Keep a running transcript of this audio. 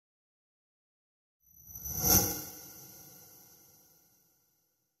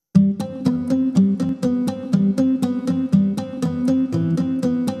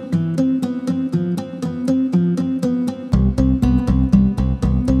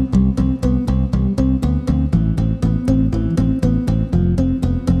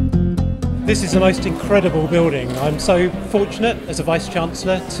This is the most incredible building. I'm so fortunate as a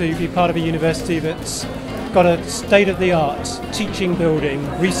Vice-Chancellor to be part of a university that's got a state-of-the-art teaching building,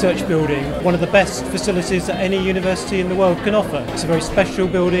 research building, one of the best facilities that any university in the world can offer. It's a very special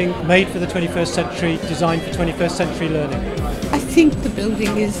building, made for the 21st century, designed for 21st century learning. I think the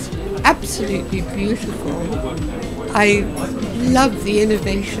building is absolutely beautiful. I love the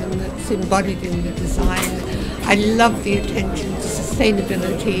innovation that's embodied in the design. I love the attention to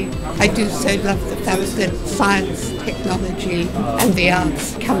sustainability. I do so love the fact that science, technology and the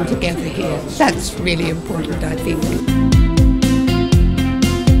arts come together here. That's really important, I think.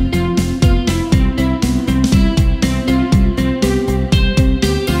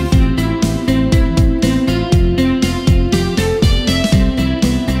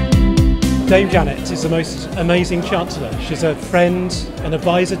 Dame Janet is the most amazing Chancellor. She's a friend, an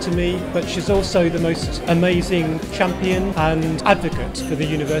advisor to me, but she's also the most amazing champion and advocate for the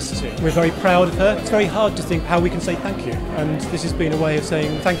university. We're very proud of her. It's very hard to think how we can say thank you, and this has been a way of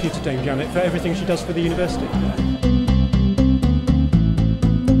saying thank you to Dame Janet for everything she does for the university.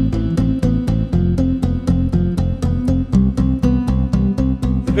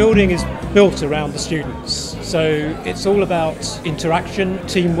 The building is built around the students, so it's all about interaction,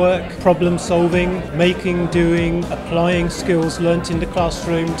 teamwork, problem solving, making, doing, applying skills learnt in the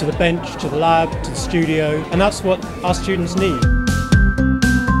classroom to the bench, to the lab, to the studio, and that's what our students need.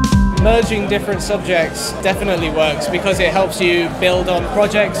 Merging different subjects definitely works because it helps you build on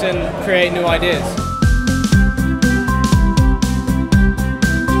projects and create new ideas.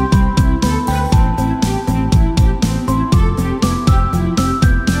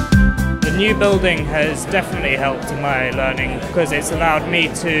 The new building has definitely helped in my learning because it's allowed me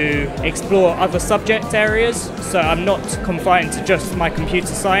to explore other subject areas, so I'm not confined to just my computer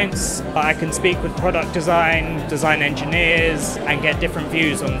science, but I can speak with product design, design engineers and get different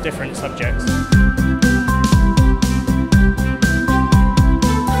views on different subjects.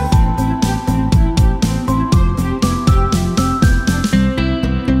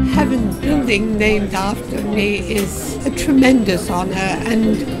 Building named after me is a tremendous honour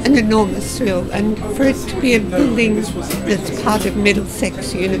and an enormous thrill, and for it to be a building that's part of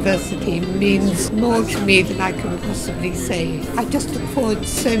Middlesex University means more to me than I can possibly say. I just look forward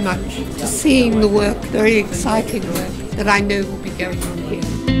so much to seeing the work, very exciting work, that I know will be going on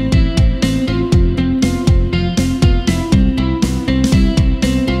here.